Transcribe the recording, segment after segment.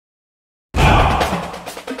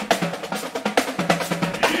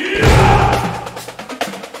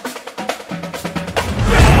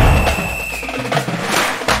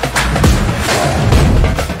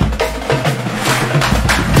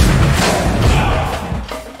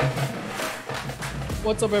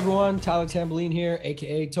What's up, everyone? Tyler Tamboline here,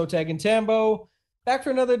 aka Toe Tag and Tambo, back for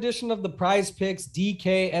another edition of the PrizePicks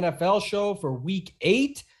DK NFL show for week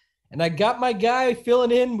 8. And I got my guy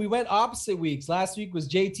filling in. We went opposite weeks. Last week was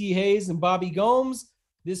JT Hayes and Bobby Gomes.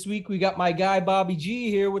 This week we got my guy Bobby G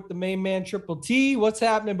here with the main man Triple T. What's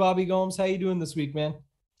happening, Bobby Gomes? How you doing this week, man?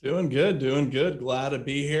 Doing good. Glad to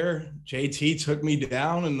be here. JT took me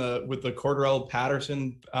down with the Cordell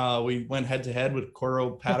Patterson. We went head to head with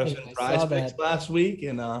Cordell Patterson PrizePicks last week,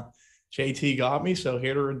 and JT got me. So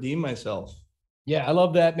here to redeem myself. Yeah, I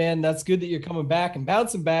love that, man. That's good that you're coming back and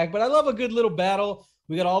bouncing back. But I love a good little battle.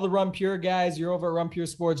 We got all the Run Pure guys. You're over at Run Pure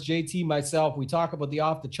Sports. JT, myself. We talk about the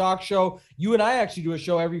Off the Chalk show. You and I actually do a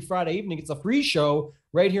show every Friday evening. It's a free show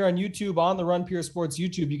right here on YouTube on the Run Pure Sports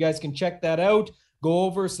YouTube. You guys can check that out. Go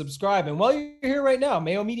over, subscribe. And while you're here right now,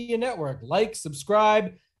 Mayo Media Network, like,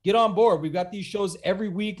 subscribe, get on board. We've got these shows every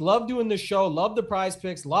week. Love doing this show. Love the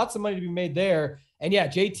PrizePicks. Lots of money to be made there. And yeah,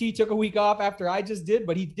 JT took a week off after I just did,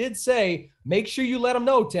 but he did say, make sure you let him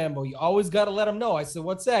know, Tambo. You always got to let him know. I said,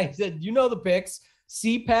 what's that? He said, you know the picks.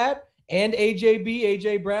 CPAT and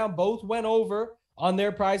AJ Brown both went over on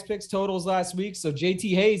their PrizePicks totals last week. So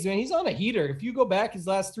JT Hayes, man, he's on a heater. If you go back his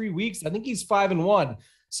last 3 weeks, I think he's 5-1.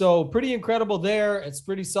 So pretty incredible there. It's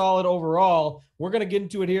pretty solid overall. We're going to get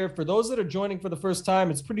into it here. For those that are joining for the first time,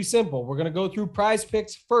 it's pretty simple. We're going to go through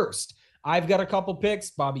PrizePicks first. I've got a couple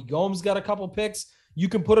picks. Bobby Gomes got a couple picks. You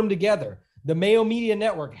can put them together. The Mayo Media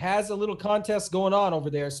Network has a little contest going on over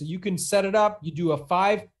there. So you can set it up. You do a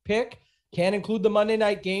 5-pick. Can't include the Monday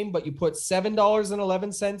night game, but you put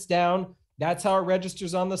 $7.11 down. That's how it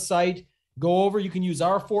registers on the site. Go over. You can use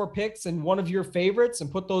our 4 picks and one of your favorites and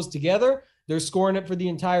put those together. They're scoring it for the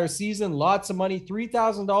entire season. Lots of money,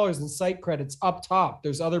 $3,000 in site credits up top.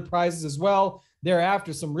 There's other prizes as well.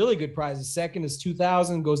 Thereafter, some really good prizes. Second is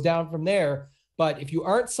 $2,000, goes down from there. But if you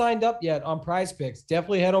aren't signed up yet on PrizePicks,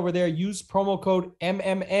 definitely head over there. Use promo code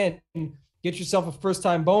MMN. Get yourself a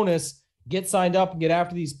first-time bonus. Get signed up and get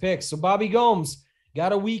after these picks. So Bobby Gomes,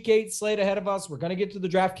 got a week 8 slate ahead of us. We're going to get to the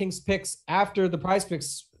DraftKings picks after the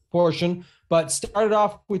PrizePicks portion. But start it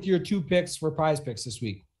off with your 2 picks for PrizePicks this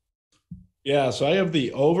week. Yeah, so I have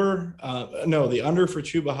the under for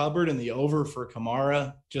Chuba Hubbard and the over for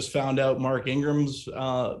Kamara. Just found out Mark Ingram's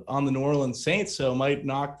on the New Orleans Saints, so might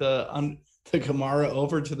knock the Kamara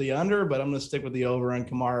over to the under, but I'm going to stick with the over on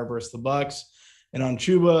Kamara versus the Bucks. And on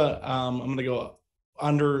Chuba, I'm going to go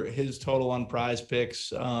under his total on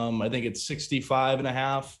PrizePicks. I think it's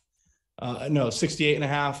 68.5.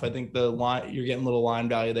 I think the line, you're getting a little line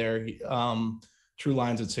value there. True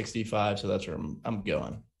line's at 65, so that's where I'm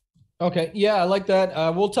going. Okay. Yeah, I like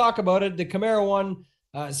that. We'll talk about it. The Kamara one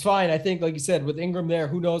is fine. I think, like you said, with Ingram there,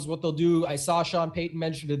 who knows what they'll do. I saw Sean Payton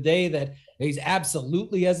mention today that he's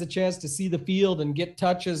absolutely has a chance to see the field and get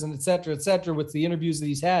touches and et cetera, with the interviews that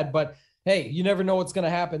he's had. But hey, you never know what's going to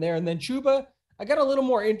happen there. And then Chuba, I got a little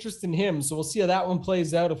more interest in him. So we'll see how that one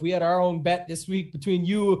plays out. If we had our own bet this week between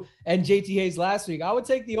you and JT Hayes last week, I would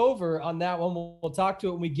take the over on that one. We'll talk to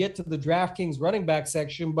it when we get to the DraftKings running back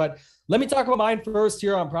section. But let me talk about mine first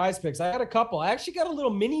here on PrizePicks. I got a couple. I actually got a little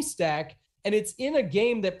mini stack, and it's in a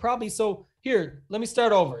game that probably, so here, let me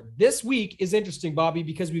start over. This week is interesting, Bobby,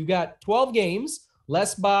 because we've got 12 games,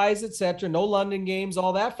 less buys, etc., no London games,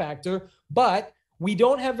 all that factor, but we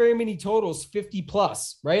don't have very many totals 50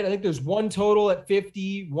 plus, right? I think there's one total at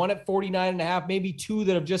 50, one at 49.5, maybe 2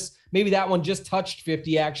 that have maybe that one just touched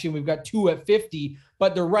 50 actually. We've got 2 at 50,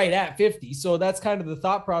 but they're right at 50. So that's kind of the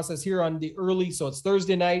thought process here on the early. So it's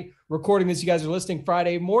Thursday night recording this. You guys are listening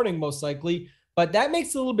Friday morning, most likely, but that makes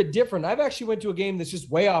it a little bit different. I've actually went to a game that's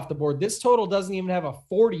just way off the board. This total doesn't even have a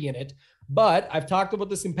 40 in it, but I've talked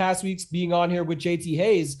about this in past weeks being on here with JT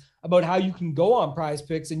Hayes about how you can go on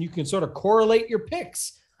PrizePicks and you can sort of correlate your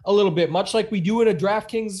picks a little bit, much like we do in a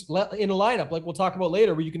DraftKings in a lineup, like we'll talk about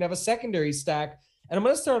later, where you can have a secondary stack. And I'm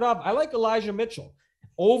going to start off. I like Elijah Mitchell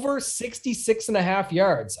over 66.5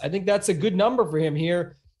 yards. I think that's a good number for him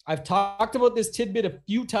here. I've talked about this tidbit a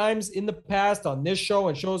few times in the past on this show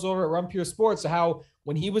and shows over at Run Pure Sports, how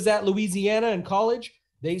when he was at Louisiana in college,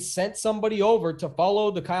 they sent somebody over to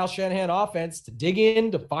follow the Kyle Shanahan offense, to dig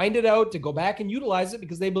in, to find it out, to go back and utilize it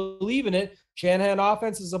because they believe in it. Shanahan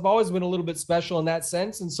offenses have always been a little bit special in that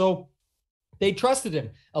sense. And so they trusted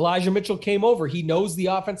him. Elijah Mitchell came over. He knows the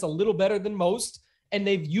offense a little better than most, and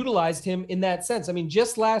they've utilized him in that sense. I mean,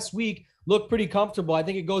 just last week looked pretty comfortable. I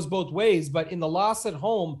think it goes both ways, but in the loss at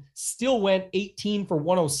home, still went 18 for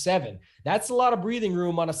 107. That's a lot of breathing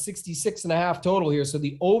room on a 66.5 total here. So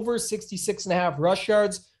the over 66.5 rush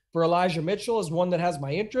yards for Elijah Mitchell is one that has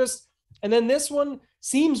my interest. And then this one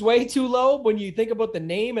seems way too low when you think about the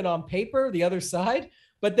name and on paper, the other side.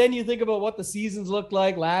 But then you think about what the seasons looked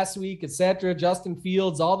like last week, etc. Justin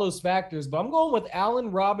Fields, all those factors. But I'm going with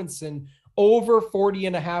Allen Robinson over 40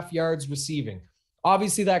 and a half yards receiving.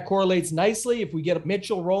 Obviously, that correlates nicely. If we get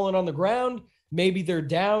Mitchell rolling on the ground, maybe they're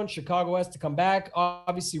down. Chicago has to come back.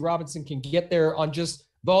 Obviously, Robinson can get there on just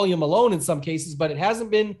volume alone in some cases, but it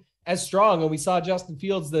hasn't been as strong. And we saw Justin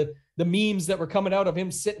Fields, the memes that were coming out of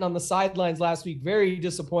him sitting on the sidelines last week, very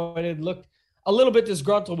disappointed, looked a little bit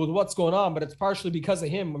disgruntled with what's going on, but it's partially because of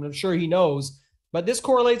him. I'm sure he knows. But this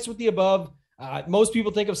correlates with the above. Most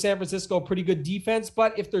people think of San Francisco pretty good defense,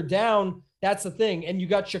 but if they're down, that's the thing. And you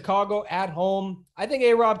got Chicago at home. I think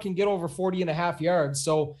A-Rob can get over 40 and a half yards.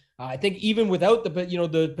 So I think even without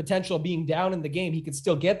the potential of being down in the game, he could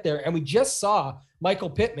still get there. And we just saw Michael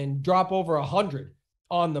Pittman drop over 100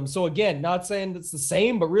 on them. So again, not saying it's the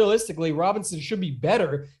same, but realistically, Robinson should be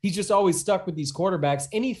better. He's just always stuck with these quarterbacks.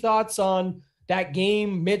 Any thoughts on that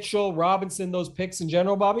game, Mitchell, Robinson, those picks in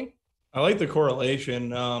general, Bobby? I like the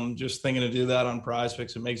correlation. Just thinking to do that on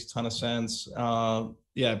PrizePicks, it makes a ton of sense.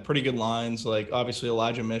 Yeah, pretty good lines. Like obviously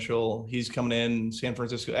Elijah Mitchell, he's coming in San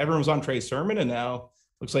Francisco. Everyone was on Trey Sermon, and now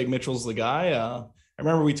looks like Mitchell's the guy. I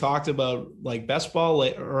remember we talked about like best ball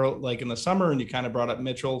or like in the summer, and you kind of brought up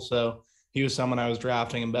Mitchell. So he was someone I was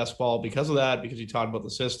drafting in best ball because of that, because you talked about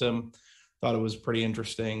the system. Thought it was pretty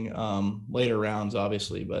interesting. Later rounds,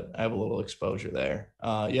 obviously, but I have a little exposure there.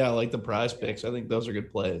 Yeah, I like the PrizePicks. I think those are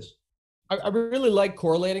good plays. I really like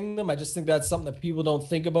correlating them. I just think that's something that people don't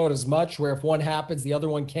think about as much, where if one happens, the other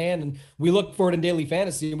one can. And we look for it in daily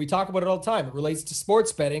fantasy, and we talk about it all the time. It relates to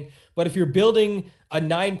sports betting. But if you're building a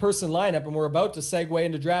 9-person lineup, and we're about to segue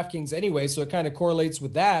into DraftKings anyway, so it kind of correlates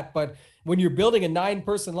with that. But when you're building a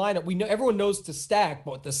 9-person lineup, we know everyone knows to stack,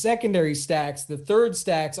 but the secondary stacks, the third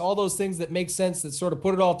stacks, all those things that make sense that sort of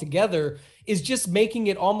put it all together is just making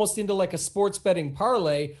it almost into like a sports betting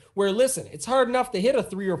parlay where, listen, it's hard enough to hit a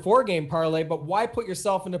 3 or 4 game parlay, but why put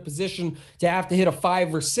yourself in a position to have to hit a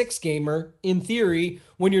 5 or 6 gamer in theory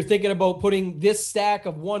when you're thinking about putting this stack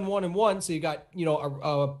of 1, 1, and 1. So you got,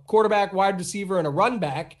 a quarterback, wide receiver, and a run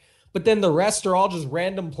back, but then the rest are all just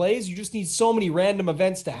random plays. You just need so many random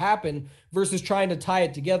events to happen versus trying to tie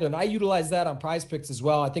it together. And I utilize that on PrizePicks as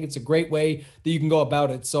well. I think it's a great way that you can go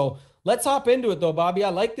about it. So let's hop into it though, Bobby. I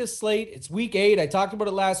like this slate. It's week 8. I talked about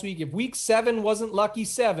it last week. If week 7 wasn't lucky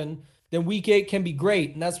 7, then week 8 can be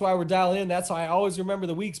great. And that's why we're dialing in. That's why I always remember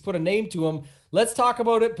the weeks, put a name to them. Let's talk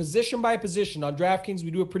about it position by position. On DraftKings,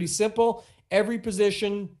 we do it pretty simple. Every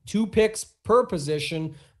position, 2 picks per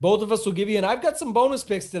position. Both of us will give you, and I've got some bonus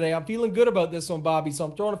picks today. I'm feeling good about this one, Bobby, so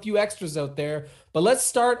I'm throwing a few extras out there. But let's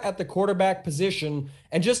start at the quarterback position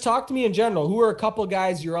and just talk to me in general. Who are a couple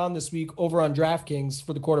guys you're on this week over on DraftKings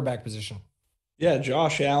for the quarterback position? Yeah,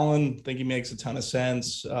 Josh Allen, I think he makes a ton of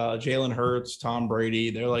sense. Jalen Hurts, Tom Brady,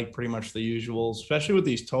 they're like pretty much the usual, especially with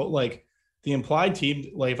these like the implied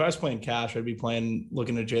team. Like if I was playing cash, I'd be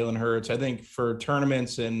looking at Jalen Hurts. I think for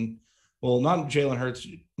tournaments and, well, not Jalen Hurts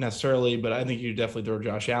necessarily, but I think you definitely throw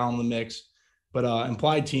Josh Allen in the mix. But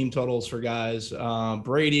implied team totals for guys,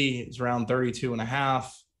 Brady is around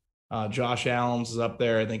 32.5. Josh Allen's is up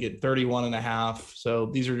there, I think, at 31.5. So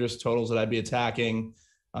these are just totals that I'd be attacking.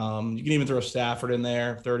 You can even throw Stafford in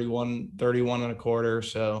there, 31.25.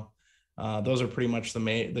 So those are pretty much the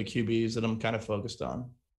QBs that I'm kind of focused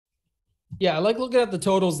on. Yeah, I like looking at the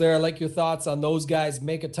totals there. I like your thoughts on those guys.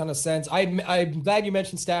 Make a ton of sense. I'm glad you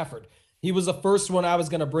mentioned Stafford. He was the first one I was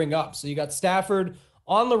going to bring up. So you got Stafford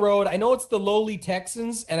on the road. I know it's the lowly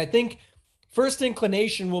Texans, and I think first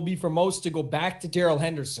inclination will be for most to go back to Darrell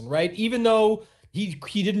Henderson, right? Even though he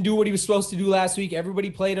didn't do what he was supposed to do last week,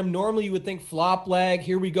 everybody played him. Normally you would think flop lag,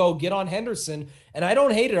 here we go, get on Henderson. And I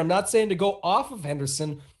don't hate it. I'm not saying to go off of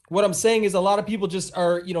Henderson. What I'm saying is a lot of people just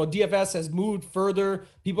are, DFS has moved further.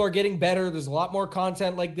 People are getting better. There's a lot more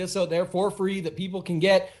content like this out there for free that people can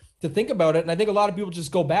get to think about it. And I think a lot of people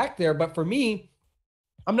just go back there. But for me,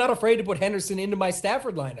 I'm not afraid to put Henderson into my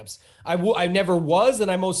Stafford lineups. I never was,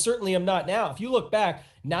 and I most certainly am not now. If you look back,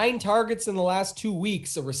 9 targets in the last 2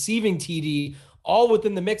 weeks, a receiving TD, all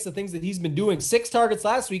within the mix of things that he's been doing. 6 targets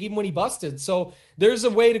last week, even when he busted. So there's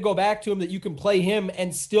a way to go back to him that you can play him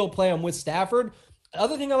and still play him with Stafford. The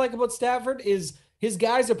other thing I like about Stafford is his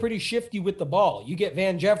guys are pretty shifty with the ball. You get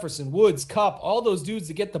Van Jefferson, Woods, Kupp, all those dudes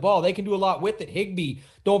that get the ball. They can do a lot with it. Higbee,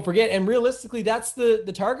 don't forget. And realistically, that's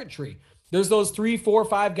the target tree. There's those 3, 4,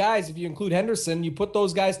 5 guys. If you include Henderson, you put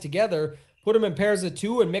those guys together, put them in pairs of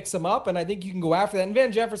 2 and mix them up, and I think you can go after that. And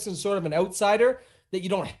Van Jefferson's sort of an outsider that you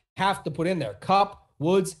don't have to put in there. Kupp,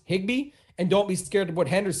 Woods, Higbee, and don't be scared to put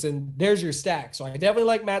Henderson. There's your stack. So I definitely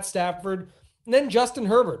like Matt Stafford. And then Justin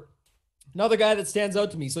Herbert. Another guy that stands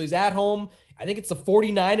out to me. So he's at home. I think it's a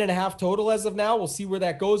 49.5 total as of now. We'll see where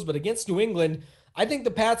that goes. But against New England, I think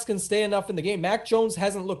the Pats can stay enough in the game. Mac Jones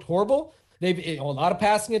hasn't looked horrible. They've a lot of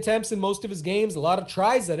passing attempts in most of his games, a lot of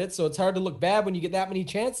tries at it. So it's hard to look bad when you get that many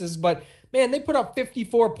chances. But man, they put up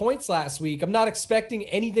 54 points last week. I'm not expecting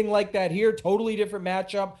anything like that here. Totally different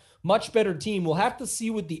matchup, much better team. We'll have to see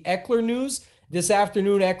with the Eckler news. This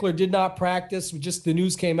afternoon, Eckler did not practice. Just the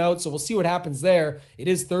news came out, so we'll see what happens there. It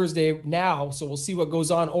is Thursday now, so we'll see what goes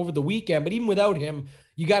on over the weekend. But even without him,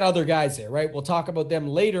 you got other guys there, right? We'll talk about them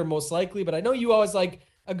later, most likely. But I know you always like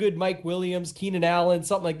a good Mike Williams, Keenan Allen,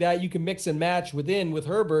 something like that. You can mix and match with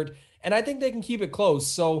Herbert, and I think they can keep it close.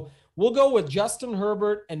 So we'll go with Justin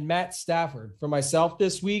Herbert and Matt Stafford for myself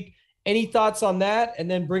this week. Any thoughts on that? And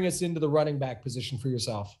then bring us into the running back position for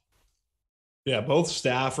yourself. Yeah, both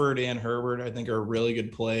Stafford and Herbert, I think, are really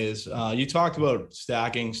good plays. You talked about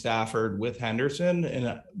stacking Stafford with Henderson,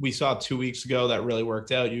 and we saw 2 weeks ago that really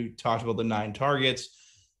worked out. You talked about the 9 targets.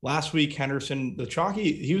 Last week, Henderson, the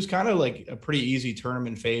chalky, he was kind of like a pretty easy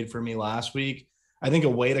tournament fade for me last week. I think a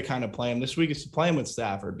way to kind of play him this week is to play him with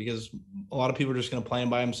Stafford, because a lot of people are just going to play him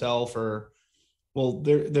by himself, or, well,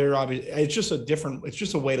 they're obvious. It's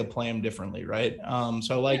just a way to play him differently, right?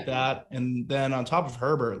 So I like that. And then on top of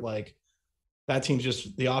Herbert, like, that team's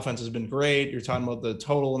just, the offense has been great. You're talking about the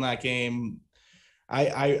total in that game.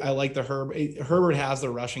 I like the Herbert has the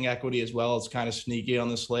rushing equity as well. It's kind of sneaky on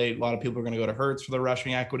the slate. A lot of people are going to go to Hurts for the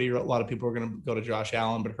rushing equity. A lot of people are going to go to Josh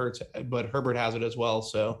Allen, but Herbert has it as well.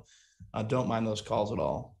 So don't mind those calls at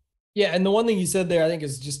all. Yeah, and the one thing you said there, I think,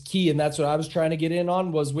 is just key, and that's what I was trying to get in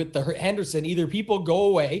on, was with the Henderson. Either people go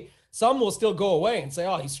away, some will still go away and say,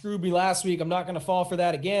 oh, he screwed me last week, I'm not going to fall for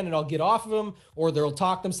that again, and I'll get off of him, or they'll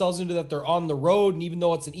talk themselves into that they're on the road, and even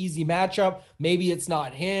though it's an easy matchup, maybe it's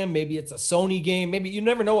not him, maybe it's a Sony game, maybe you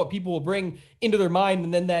never know what people will bring into their mind,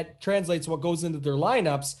 and then that translates what goes into their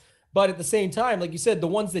lineups. But at the same time, like you said, the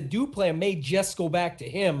ones that do play him may just go back to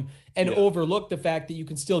him and overlook the fact that you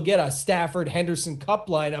can still get a Stafford Henderson Cup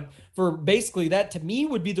lineup for basically that, to me,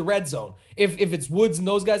 would be the red zone. If it's Woods and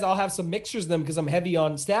those guys, I'll have some mixtures of them because I'm heavy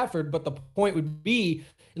on Stafford. But the point would be,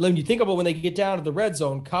 when you think about when they get down to the red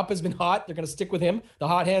zone, Cup has been hot. They're going to stick with him. The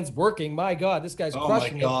hot hand's working. My God, this guy's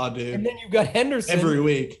crushing it. Oh, my God, dude. And then you've got Henderson. Every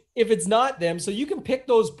week. If it's not them, so you can pick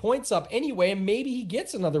those points up anyway, and maybe he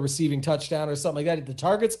gets another receiving touchdown or something like that. The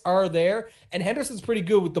targets are there, and Henderson's pretty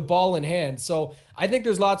good with the ball in hand. So I think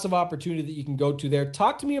there's lots of opportunity that you can go to there.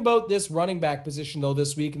 Talk to me about this running back position, though,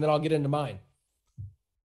 this week, and then I'll get into mine.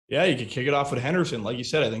 Yeah, you could kick it off with Henderson. Like you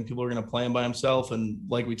said, I think people are going to play him by himself. And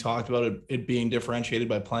like we talked about it being differentiated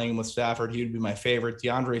by playing him with Stafford, he would be my favorite.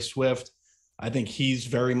 DeAndre Swift, I think he's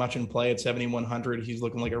very much in play at 7,100. He's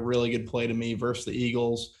looking like a really good play to me versus the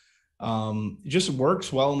Eagles. Just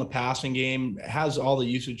works well in the passing game, has all the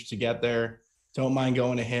usage to get there. Don't mind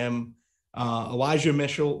going to him. Elijah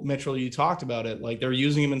Mitchell, you talked about it. Like, they're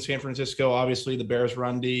using him in San Francisco. Obviously, the Bears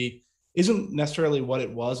run D isn't necessarily what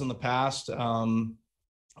it was in the past.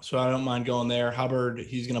 So I don't mind going there. Hubbard,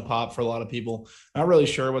 he's going to pop for a lot of people. Not really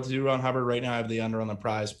sure what to do on Hubbard right now. I have the under on the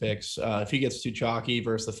PrizePicks. If he gets too chalky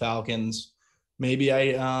versus the Falcons, maybe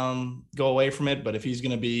I go away from it. But if he's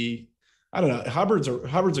going to be, I don't know,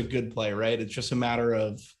 Hubbard's a good play, right? It's just a matter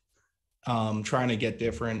of trying to get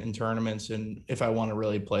different in tournaments, and if I want to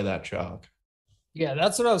really play that chalk. Yeah,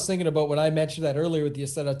 that's what I was thinking about when I mentioned that earlier with you.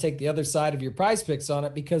 Said I'll take the other side of your PrizePicks on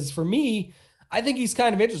it, because for me, I think he's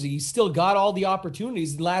kind of interesting. He's still got all the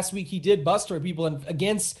opportunities. Last week, he did bust for people, and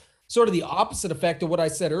against sort of the opposite effect of what I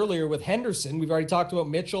said earlier with Henderson. We've already talked about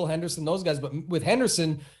Mitchell, Henderson, those guys, but with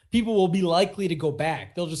Henderson, people will be likely to go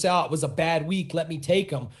back. They'll just say, oh, it was a bad week, let me take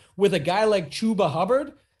him. With a guy like Chuba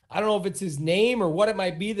Hubbard, I don't know if it's his name or what it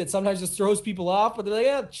might be that sometimes just throws people off, but they're like,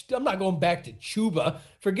 yeah, I'm not going back to Chuba.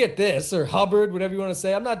 Forget this, or Hubbard, whatever you want to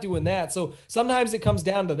say. I'm not doing that. So sometimes it comes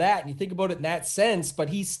down to that, and you think about it in that sense, but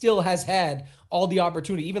he still has had all the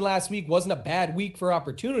opportunity. Even last week wasn't a bad week for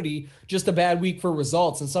opportunity, just a bad week for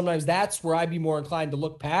results. And sometimes that's where I'd be more inclined to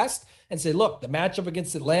look past and say, look, the matchup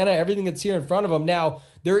against Atlanta, everything that's here in front of them. Now,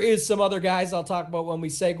 there is some other guys I'll talk about when we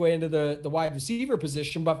segue into the wide receiver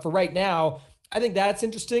position, but for right now, I think that's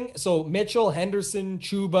interesting. So Mitchell, Henderson,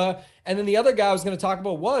 Chuba, and then the other guy I was going to talk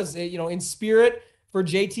about was, in spirit for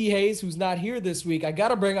JT Hayes, who's not here this week, I got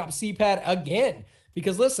to bring up CPAT again,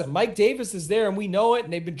 because listen, Mike Davis is there and we know it,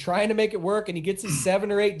 and they've been trying to make it work, and he gets his 7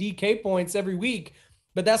 or 8 DK points every week,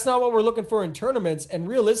 but that's not what we're looking for in tournaments. And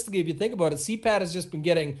realistically, if you think about it, CPAT has just been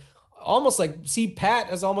getting almost like CPAT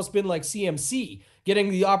has almost been like CMC, getting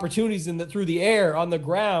the opportunities through the air, on the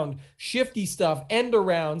ground, shifty stuff, end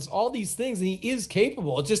arounds, all these things. And he is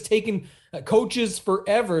capable. It's just taken coaches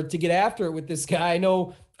forever to get after it with this guy. I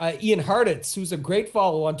know Ian Hartitz, who's a great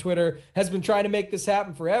follow on Twitter, has been trying to make this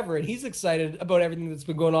happen forever, and he's excited about everything that's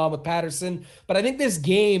been going on with Patterson. But I think this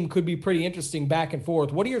game could be pretty interesting back and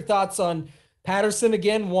forth. What are your thoughts on Patterson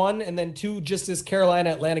again, one, and then two, just this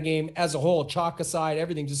Carolina-Atlanta game as a whole, chalk aside,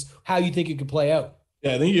 everything, just how you think it could play out?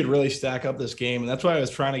 Yeah, I think you'd really stack up this game. And that's why I was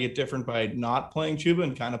trying to get different by not playing Chuba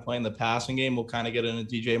and kind of playing the passing game. We'll kind of get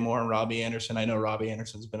into DJ Moore and Robbie Anderson. I know Robbie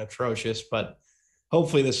Anderson's been atrocious, but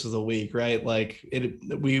hopefully this is the week, right? Like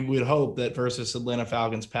we would hope that versus Atlanta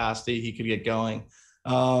Falcons pass D, he could get going.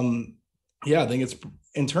 Yeah, I think it's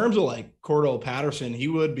in terms of like Cordell Patterson,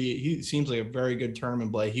 he seems like a very good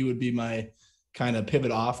tournament play. He would be my kind of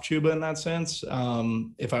pivot off Chuba in that sense.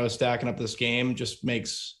 If I was stacking up this game, just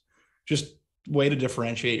way to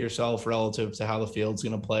differentiate yourself relative to how the field's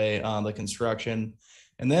going to play on the construction.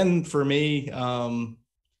 And then for me,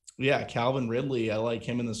 Calvin Ridley, I like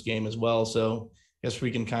him in this game as well. So I guess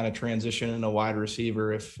we can kind of transition in a wide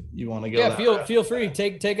receiver if you want to go. Yeah, feel free.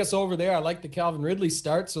 Take us over there. I like the Calvin Ridley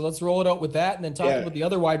start. So let's roll it out with that and then talk about the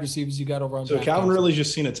other wide receivers you got over on. So Calvin Ridley's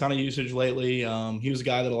just seen a ton of usage lately. He was a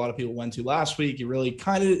guy that a lot of people went to last week. He really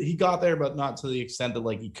he got there, but not to the extent that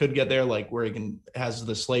like he could get there, like where he has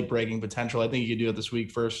the slate breaking potential. I think he could do it this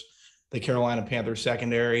week versus the Carolina Panthers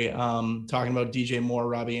secondary. Talking about DJ Moore,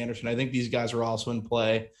 Robbie Anderson. I think these guys are also in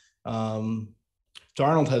play.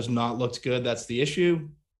 Darnold has not looked good. That's the issue.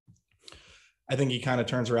 I think he kind of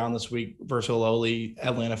turns around this week versus lowly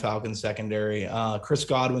Atlanta Falcons secondary. Chris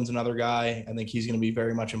Godwin's another guy. I think he's going to be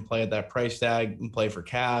very much in play at that price tag and play for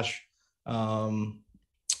cash. And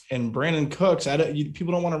Brandon Cooks,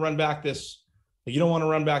 people don't want to run back this. You don't want to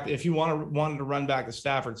run back. If you wanted to run back the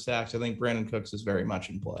Stafford stacks, I think Brandon Cooks is very much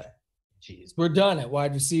in play. Jeez, we're done at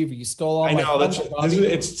wide receiver. You stole all. I know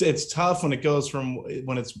it's tough when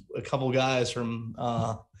it's a couple guys from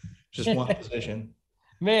just one position.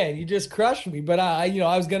 Man, you just crushed me. But I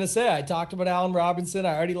was gonna say I talked about Allen Robinson.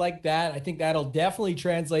 I already like that. I think that'll definitely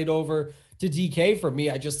translate over to DK for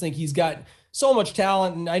me. I just think he's got so much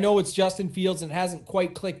talent, and I know it's Justin Fields and it hasn't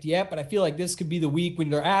quite clicked yet, but I feel like this could be the week when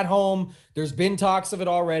they're at home. There's been talks of it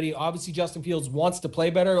already. Obviously, Justin Fields wants to play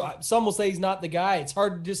better. Some will say he's not the guy. It's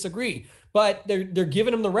hard to disagree, but they're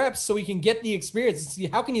giving him the reps so he can get the experience.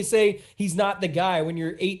 How can you say he's not the guy when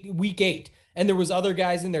you're week 8 and there was other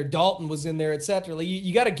guys in there? Dalton was in there, etc. Like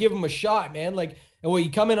you got to give him a shot, man. Like, and when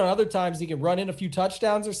you come in on other times, he can run in a few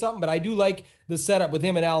touchdowns or something. But I do like the setup with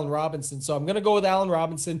him and Allen Robinson. So I'm going to go with Allen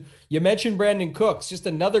Robinson. You mentioned Brandon Cooks, just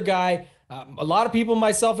another guy, a lot of people,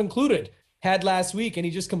 myself included, had last week, and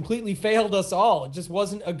he just completely failed us all. It just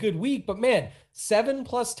wasn't a good week. But man,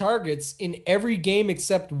 7+ targets in every game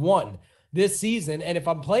except one this season. And if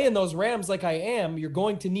I'm playing those Rams like I am, you're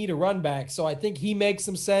going to need a run back. So I think he makes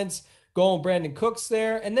some sense going Brandon Cooks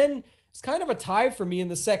there. And then it's kind of a tie for me in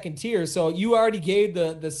the second tier. So you already gave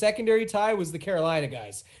the secondary tie was the Carolina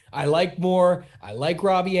guys. I like Moore. I like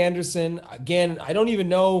Robbie Anderson. Again, I don't even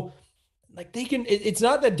know. Like they can, it's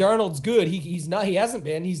not that Darnold's good. He's not, he hasn't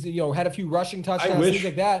been. He's, had a few rushing touchdowns, things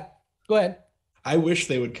like that. Go ahead. I wish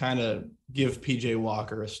they would kind of give PJ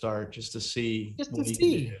Walker a start just to see. Just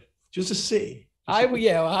to see. I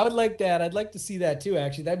would like that. I'd like to see that too,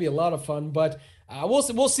 actually. That'd be a lot of fun, but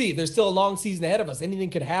we'll see. There's still a long season ahead of us. Anything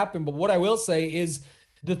could happen. But what I will say is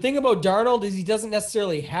the thing about Darnold is he doesn't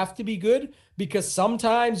necessarily have to be good, because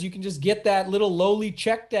sometimes you can just get that little lowly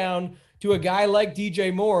check down to a guy like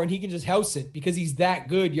DJ Moore and he can just house it because he's that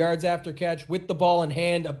good yards after catch with the ball in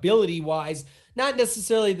hand, ability wise. Not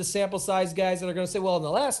necessarily the sample size guys that are going to say, well, in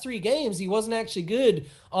the last 3 games, he wasn't actually good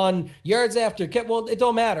on yards after catch. Well, it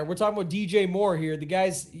don't matter. We're talking about DJ Moore here. The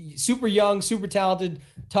guy's super young, super talented,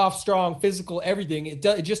 tough, strong, physical, everything. It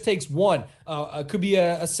just takes one. It could be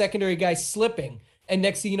a secondary guy slipping, and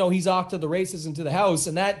next thing you know, he's off to the races and to the house.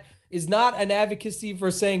 And that is not an advocacy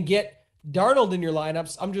for saying get Darnold in your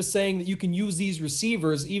lineups. I'm just saying that you can use these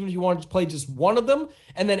receivers even if you want to play just one of them.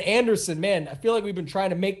 And then Anderson, man, I feel like we've been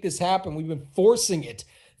trying to make this happen. We've been forcing it.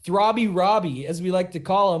 Throbby Robbie, as we like to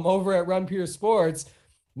call him over at Run Pure Sports.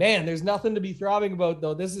 Man, there's nothing to be throbbing about,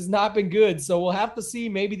 though. This has not been good. So we'll have to see.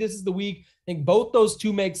 Maybe this is the week. I think both those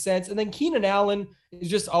two make sense. And then Keenan Allen is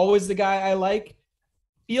just always the guy I like.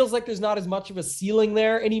 Feels like there's not as much of a ceiling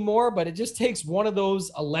there anymore, but it just takes one of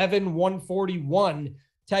those 11-141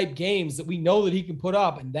 type games that we know that he can put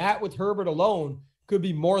up. And that with Herbert alone could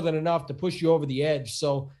be more than enough to push you over the edge.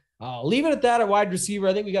 So leave it at that at wide receiver.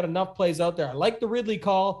 I think we got enough plays out there. I like the Ridley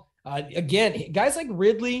call. Again, guys like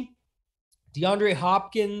Ridley, DeAndre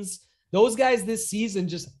Hopkins, those guys this season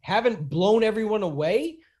just haven't blown everyone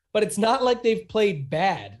away, but it's not like they've played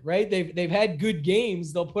bad, right? They've had good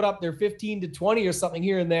games. They'll put up their 15 to 20 or something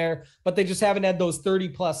here and there, but they just haven't had those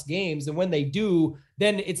 30+ games. And when they do,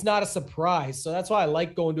 then it's not a surprise. So that's why I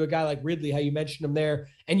like going to a guy like Ridley, how you mentioned him there,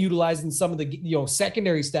 and utilizing some of the,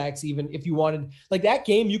 secondary stacks, even if you wanted. Like that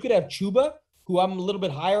game, you could have Chuba, who I'm a little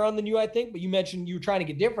bit higher on than you, I think, but you mentioned you were trying to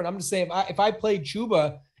get different. I'm just saying, if I played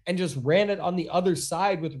Chuba and just ran it on the other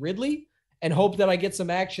side with Ridley and hope that I get some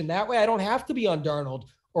action that way, I don't have to be on Darnold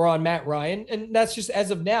or on Matt Ryan. And that's just as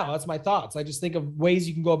of now, that's my thoughts. I just think of ways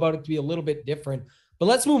you can go about it to be a little bit different. But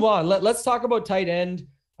let's move on. Let's talk about tight end.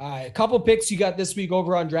 A couple picks you got this week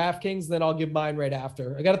over on DraftKings, then I'll give mine right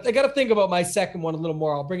after. I got to think about my second one a little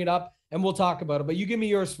more. I'll bring it up and we'll talk about it. But you give me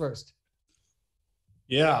yours first.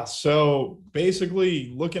 Yeah. So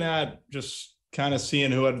basically looking at just kind of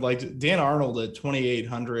seeing who I'd like to, Dan Arnold at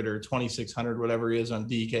 2,800 or 2,600, whatever he is on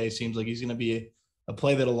DK, seems like he's going to be a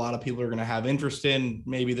play that a lot of people are going to have interest in,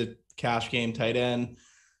 maybe the cash game tight end.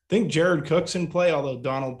 I think Jared Cook's in play, although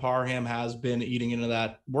Donald Parham has been eating into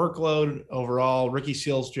that workload overall. Ricky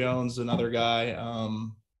Seals-Jones, another guy.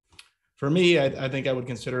 For me, I think I would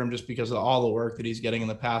consider him just because of all the work that he's getting in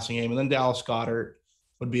the passing game. And then Dallas Goedert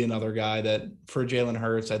would be another guy that for Jalen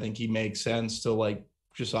Hurts, I think he makes sense to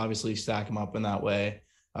just obviously stack him up in that way.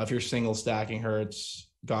 If you're single stacking Hurts,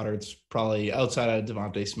 Goddard's probably outside of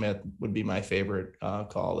Devontae Smith would be my favorite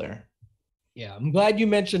call there. Yeah, I'm glad you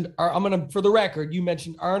mentioned, for the record, you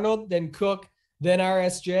mentioned Arnold, then Cook, then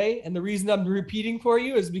RSJ. And the reason I'm repeating for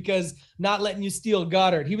you is because not letting you steal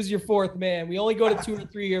Goddard. He was your fourth man. We only go to 2 or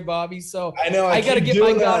 3 here, Bobby. So I know I got to get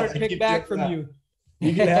my Goddard pick back from you.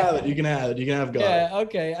 You can have it. You can have Goddard. Yeah,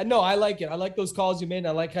 okay. No, I like it. I like those calls you made. And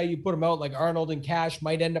I like how you put them out. Like Arnold and Cash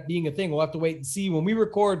might end up being a thing. We'll have to wait and see. When we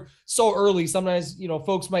record so early, sometimes,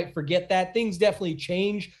 folks might forget that. Things definitely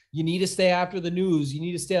change. You need to stay after the news. You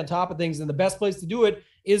need to stay on top of things. And the best place to do it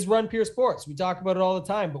is Run Pure Sports. We talk about it all the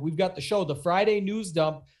time, but we've got the show, the Friday News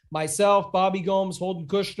Dump. Myself, Bobby Gomes, Holden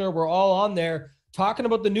Kushner, we're all on there talking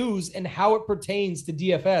about the news and how it pertains to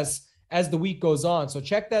DFS as the week goes on. So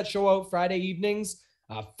check that show out Friday evenings.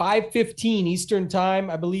 5:15 Eastern time,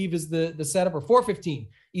 I believe, is the setup, or 4:15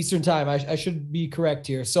 Eastern time. I should be correct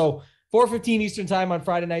here. So 4:15 Eastern time on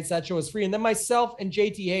Friday nights, that show is free. And then myself and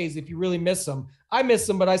JT Hayes, if you really miss him, I miss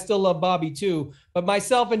him, but I still love Bobby too. But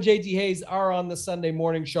myself and JT Hayes are on the Sunday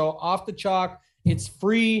morning show, Off the Chalk. It's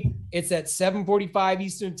free. It's at 7:45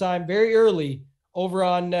 Eastern time, very early over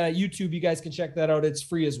on YouTube. You guys can check that out. It's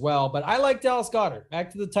free as well. But I like Dallas Goedert.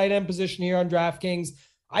 Back to the tight end position here on DraftKings.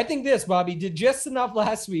 I think this, Bobby, did just enough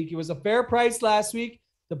last week. It was a fair price last week.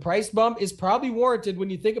 The price bump is probably warranted when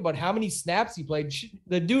you think about how many snaps he played.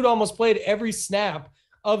 The dude almost played every snap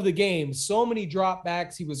of the game. So many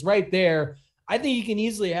dropbacks. He was right there. I think he can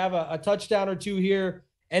easily have a touchdown or two here.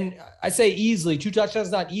 And I say easily. 2 touchdowns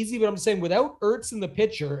is not easy, but I'm saying without Ertz in the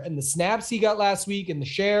picture and the snaps he got last week and the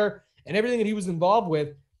share and everything that he was involved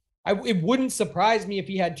with, it wouldn't surprise me if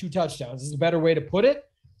he had 2 touchdowns is a better way to put it.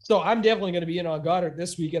 So I'm definitely going to be in on Goddard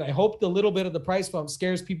this week, and I hope the little bit of the price bump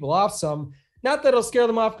scares people off some. Not that it'll scare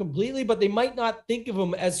them off completely, but they might not think of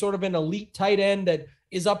him as sort of an elite tight end that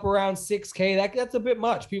is up around 6K. That's a bit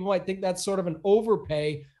much. People might think that's sort of an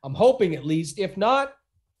overpay. I'm hoping at least. If not,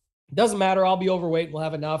 it doesn't matter. I'll be overweight. We'll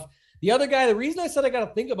have enough. The other guy, the reason I said I got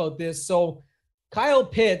to think about this, so Kyle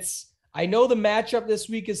Pitts, I know the matchup this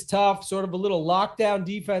week is tough, sort of a little lockdown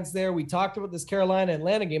defense there. We talked about this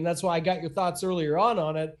Carolina-Atlanta game. That's why I got your thoughts earlier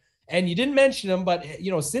on it. And you didn't mention him, but,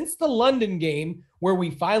 since the London game where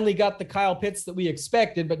we finally got the Kyle Pitts that we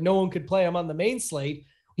expected, but no one could play him on the main slate,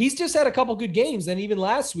 he's just had a couple good games. And even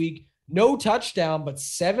last week, no touchdown, but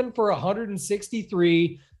 7 for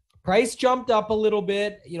 163. Price jumped up a little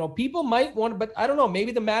bit. People might want to, but I don't know,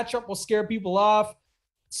 maybe the matchup will scare people off.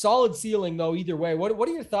 Solid ceiling, though, either way. What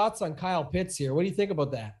are your thoughts on Kyle Pitts here? What do you think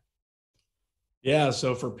about that? Yeah,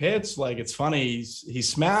 so for Pitts, it's funny, he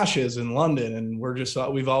smashes in London, and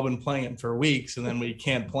we've all been playing him for weeks, and then we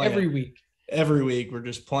can't play every him. week. Every week, we're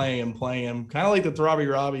just playing him, kind of like the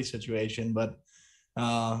Robbie situation, but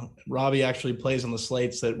Robbie actually plays on the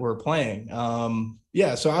slates that we're playing.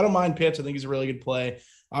 So I don't mind Pitts. I think he's a really good play.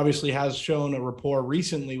 Obviously has shown a rapport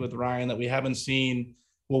recently with Ryan that we haven't seen.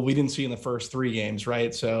 Well, we didn't see in the first 3 games,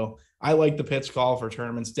 right? So I like the Pitts call for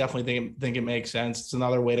tournaments. Definitely think it makes sense. It's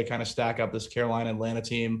another way to kind of stack up this Carolina-Atlanta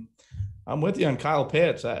team. I'm with you on Kyle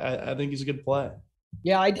Pitts. I think he's a good play.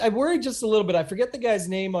 Yeah, I worry just a little bit. I forget the guy's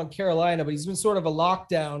name on Carolina, but he's been sort of a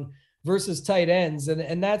lockdown versus tight ends.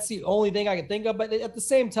 And that's the only thing I can think of. But at the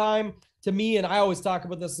same time, to me, and I always talk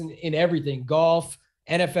about this in everything, golf,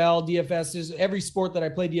 NFL, DFS, just every sport that I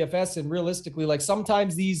play DFS in, realistically,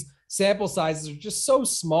 sometimes these sample sizes are just so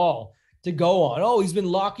small to go on. Oh, he's been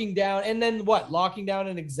locking down. And then what? Locking down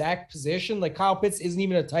an exact position? Kyle Pitts isn't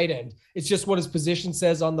even a tight end. It's just what his position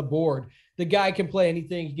says on the board. the guy can play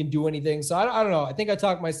anything. He can do anything. So I don't know. I think I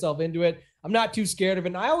talked myself into it. I'm not too scared of it.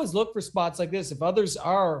 And I always look for spots like this. If others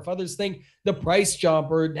think the price jump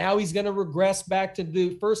or now he's going to regress back to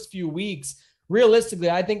the first few weeks, realistically,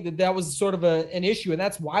 I think that was sort of an issue. And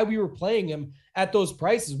that's why we were playing him at those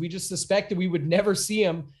prices. We just suspected we would never see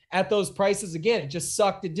him at those prices again. It just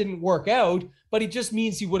sucked. It didn't work out, but it just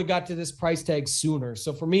means he would have got to this price tag sooner.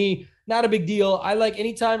 So for me, not a big deal. I like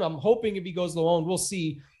anytime. I'm hoping if he goes low owned, we'll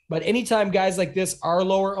see. But anytime guys like this are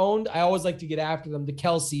lower owned, I always like to get after them. The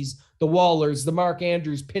Kelseys, the Wallers, the Mark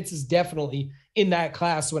Andrews. Pitts is definitely in that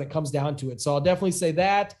class when it comes down to it. So I'll definitely say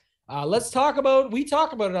that. We talk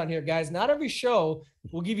about it on here, guys. Not every show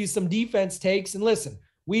will give you some defense takes. And listen,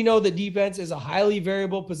 we know that defense is a highly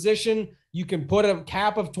variable position. You can put a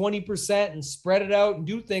cap of 20% and spread it out and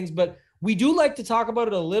do things, but we do like to talk about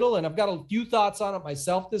it a little, and I've got a few thoughts on it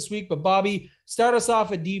myself this week. But Bobby, start us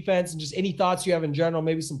off at defense and just any thoughts you have in general,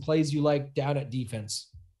 maybe some plays you like down at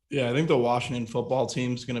defense. Yeah, I think the Washington football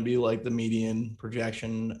team is going to be like the median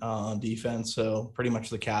projection defense. So pretty much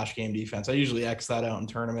the cash game defense. I usually X that out in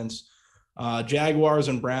tournaments. Jaguars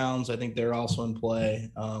and Browns, I think they're also in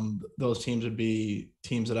play. Those teams would be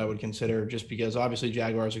teams that I would consider just because obviously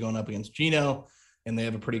Jaguars are going up against Geno and they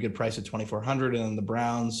have a pretty good price at 2,400. And then the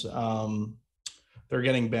Browns, they're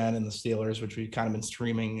getting Ben and the Steelers, which we've kind of been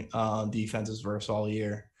streaming defenses versus all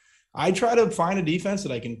year. I try to find a defense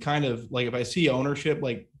that I can kind of like, if I see ownership,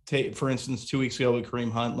 like take, for instance, 2 weeks ago with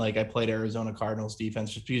Kareem Hunt, like I played Arizona Cardinals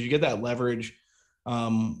defense just because you get that leverage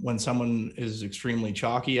when someone is extremely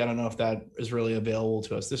chalky. I don't know if that is really available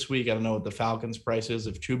to us this week. I don't know what the Falcons price is.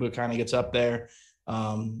 If Chuba kind of gets up there,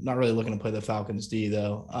 not really looking to play the Falcons D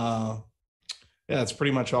though. Yeah, that's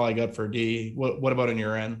pretty much all I got for D. What about on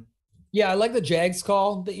your end? Yeah, I like the Jags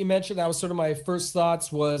call that you mentioned. That was sort of my first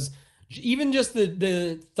thoughts was even just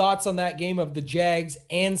the thoughts on that game of the Jags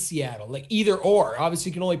and Seattle, like either or. Obviously,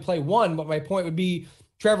 you can only play one, but my point would be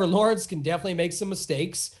Trevor Lawrence can definitely make some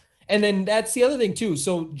mistakes. And then that's the other thing too.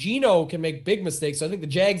 So Geno can make big mistakes. So I think the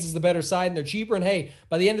Jags is the better side and they're cheaper. And hey,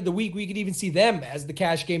 by the end of the week, we could even see them as the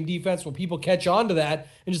cash game defense when people catch on to that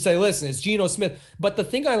and just say, listen, it's Geno Smith. But the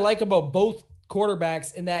thing I like about both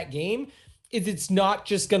quarterbacks in that game is it's not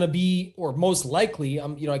just going to be, or most likely,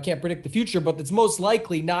 I can't predict the future, but it's most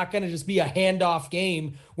likely not going to just be a handoff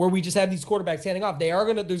game where we just have these quarterbacks handing off.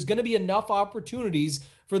 There's going to be enough opportunities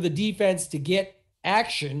for the defense to get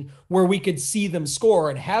action where we could see them score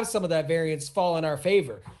and have some of that variance fall in our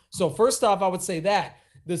favor. So first off, I would say that.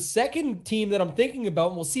 The second team that I'm thinking about,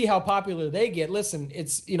 and we'll see how popular they get. Listen,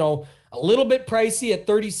 it's, a little bit pricey at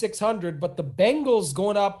 3,600, but the Bengals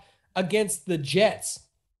going up against the Jets,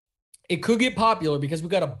 it could get popular because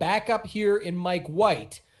we've got a backup here in Mike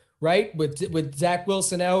White, right? With Zach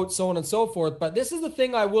Wilson out, so on and so forth. But this is the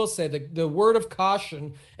thing I will say, the word of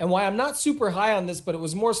caution, and why I'm not super high on this, but it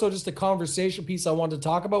was more so just a conversation piece I wanted to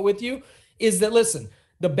talk about with you, is that, listen,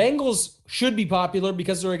 the Bengals should be popular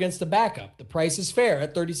because they're against a backup. The price is fair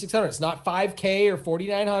at 3,600. It's not 5K or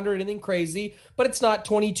 4,900, anything crazy, but it's not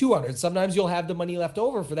 2,200. Sometimes you'll have the money left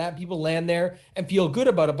over for that. People land there and feel good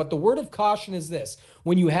about it. But the word of caution is this.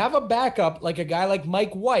 When you have a backup, like a guy like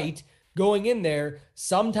Mike White going in there,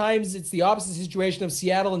 sometimes it's the opposite situation of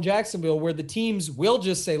Seattle and Jacksonville where the teams will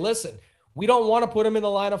just say, listen, we don't want to put him in the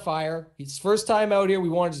line of fire. He's first time out here. We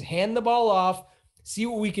want to just hand the ball off, see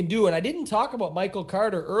what we can do. And I didn't talk about Michael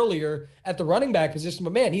Carter earlier at the running back position,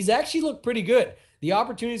 but man, he's actually looked pretty good. The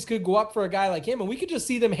opportunities could go up for a guy like him, and we could just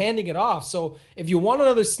see them handing it off. So if you want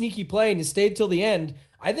another sneaky play and you stayed till the end,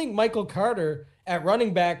 I think Michael Carter at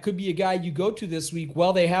running back could be a guy you go to this week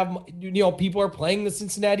while they have, people are playing the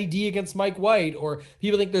Cincinnati D against Mike White, or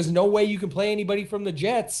people think there's no way you can play anybody from the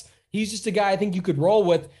Jets. He's just a guy I think you could roll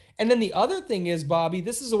with. And then the other thing is, Bobby,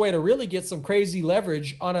 this is a way to really get some crazy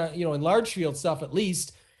leverage on in large field stuff at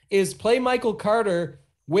least, is play Michael Carter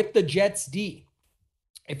with the Jets D.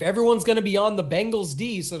 If everyone's going to be on the Bengals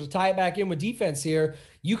D, so to tie it back in with defense here,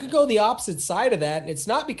 you could go the opposite side of that. And it's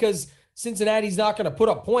not because Cincinnati's not going to put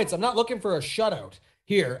up points. I'm not looking for a shutout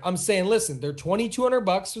here. I'm saying, listen, they're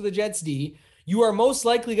 $2,200 for the Jets D. You are most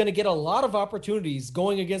likely going to get a lot of opportunities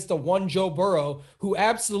going against a one Joe Burrow who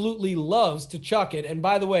absolutely loves to chuck it. And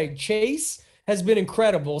by the way, Chase has been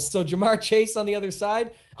incredible. So Jamar Chase on the other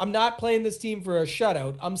side, I'm not playing this team for a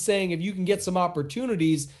shutout. I'm saying if you can get some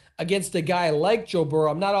opportunities against a guy like Joe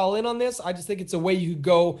Burrow, I'm not all in on this. I just think it's a way you could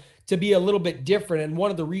go to be a little bit different. And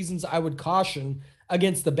one of the reasons I would caution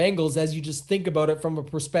against the Bengals, as you just think about it from a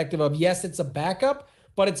perspective of, yes, it's a backup,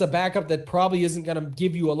 but it's a backup that probably isn't going to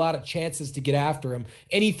give you a lot of chances to get after him.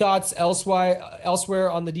 Any thoughts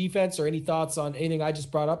elsewhere on the defense, or any thoughts on anything I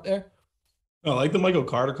just brought up there? I like the Michael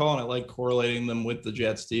Carter call, and I like correlating them with the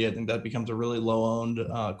Jets D. I think that becomes a really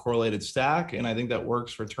low-owned correlated stack, and I think that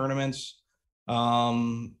works for tournaments.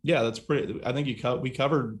 Yeah, that's pretty. I think we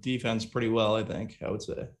covered defense pretty well. I think I would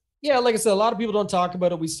say. Yeah, like I said, a lot of people don't talk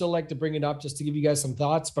about it. We still like to bring it up just to give you guys some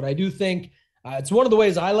thoughts, but I do think it's one of the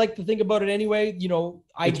ways I like to think about it anyway.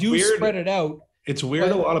 I do spread it out. It's weird.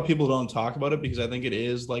 A lot of people don't talk about it because I think it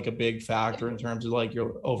is like a big factor in terms of like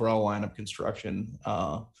your overall lineup construction.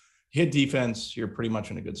 Hit defense, you're pretty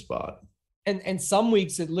much in a good spot. And some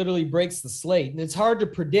weeks it literally breaks the slate, and it's hard to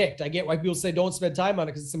predict. I get why people say don't spend time on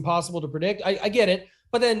it because it's impossible to predict. I get it,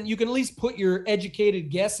 but then you can at least put your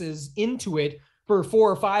educated guesses into it for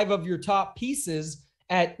 4 or 5 of your top pieces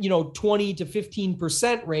at 20 to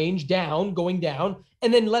 15% range going down,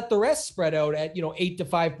 and then let the rest spread out at 8 to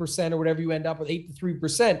 5% or whatever you end up with, 8 to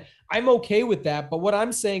 3%. I'm okay with that, but what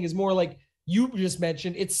I'm saying is more like you just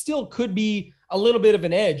mentioned, it still could be a little bit of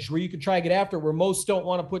an edge where you could try to get after it, where most don't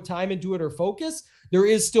want to put time into it or focus. There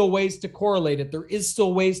is still ways to correlate it. There is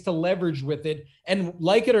still ways to leverage with it. And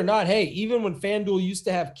like it or not, hey, even when FanDuel used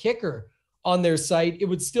to have kicker on their site, it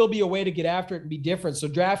would still be a way to get after it and be different. So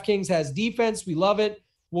DraftKings has defense. We love it.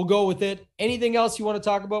 We'll go with it. Anything else you want to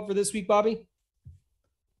talk about for this week, Bobby?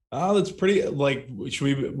 That's pretty, like, what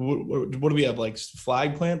do we have, like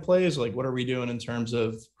flag plant plays? Like, what are we doing in terms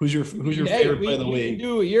of who's your favorite play of the week?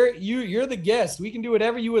 You're the guest. We can do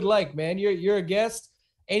whatever you would like, man. You're a guest.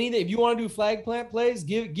 Anything, if you want to do flag plant plays,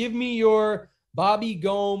 give me your Bobby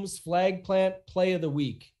Gomes flag plant play of the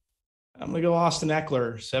week. I'm gonna go Austin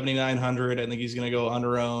Eckler, 7,900. I think he's gonna go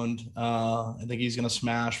under-owned. I think he's gonna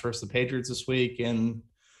smash versus the Patriots this week, and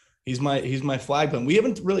he's my flag plant. We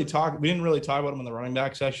didn't really talk about him in the running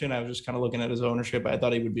back section. I was just kind of looking at his ownership. I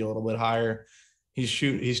thought he would be a little bit higher.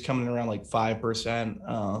 He's coming around like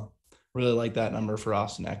 5%. Really like that number for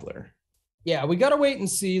Austin Eckler. Yeah, we got to wait and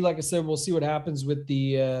see. Like I said, we'll see what happens with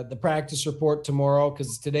the practice report tomorrow,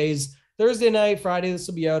 because today's Thursday night. Friday, this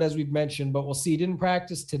will be out as we've mentioned, but we'll see. He didn't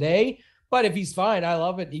practice today, but if he's fine, I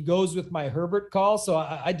love it. He goes with my Herbert call. So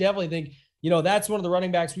I definitely think, that's one of the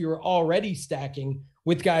running backs we were already stacking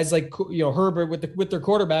with guys like, Herbert with their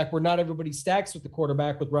quarterback, where not everybody stacks with the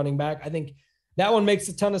quarterback with running back. I think that one makes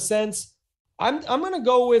a ton of sense. I'm going to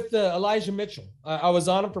go with Elijah Mitchell. I was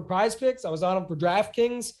on him for PrizePicks. I was on him for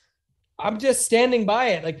DraftKings. I'm just standing by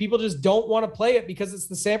it. Like, people just don't want to play it because it's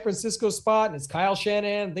the San Francisco spot and it's Kyle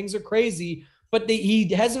Shanahan. Things are crazy, but he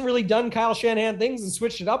hasn't really done Kyle Shanahan things and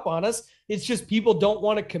switched it up on us. It's just people don't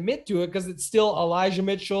want to commit to it because it's still Elijah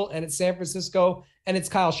Mitchell and it's San Francisco and it's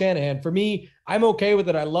Kyle Shanahan. For me, I'm okay with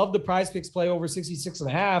it. I love the PrizePicks play over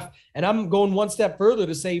 66.5, and I'm going one step further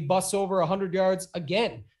to say busts over 100 yards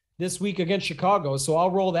again this week against Chicago. So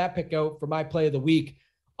I'll roll that pick out for my play of the week.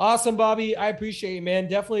 Awesome, Bobby. I appreciate you, man.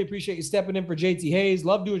 Definitely appreciate you stepping in for JT Hayes.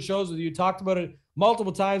 Love doing shows with you. Talked about it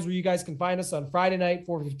multiple times, where you guys can find us on Friday night,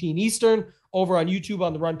 4:15 Eastern, over on YouTube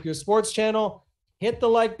on the Run Pure Sports channel. Hit the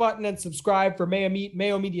like button and subscribe for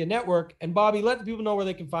Mayo Media Network. And Bobby, let the people know where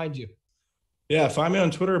they can find you. Yeah, find me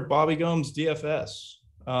on Twitter, Bobby Gomes DFS,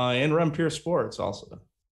 and Run Pure Sports also.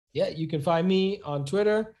 Yeah, you can find me on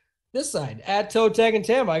Twitter, this side, at Toe Tag and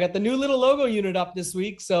Tambo. I got the new little logo unit up this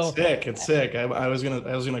week. So it's sick. I was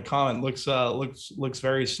gonna comment. Looks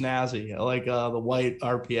very snazzy. I like the white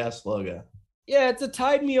RPS logo. Yeah, it's a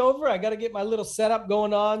tide me over. I got to get my little setup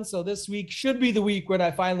going on. So this week should be the week when I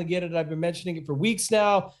finally get it. I've been mentioning it for weeks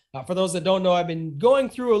now. For those that don't know, I've been going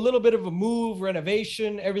through a little bit of a move,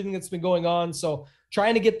 renovation, everything that's been going on. So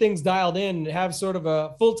trying to get things dialed in and have sort of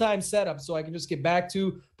a full-time setup so I can just get back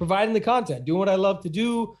to providing the content, doing what I love to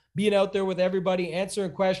do, being out there with everybody,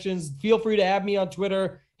 answering questions. Feel free to add me on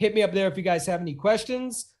Twitter. Hit me up there if you guys have any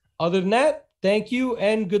questions. Other than that, thank you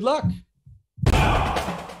and good luck.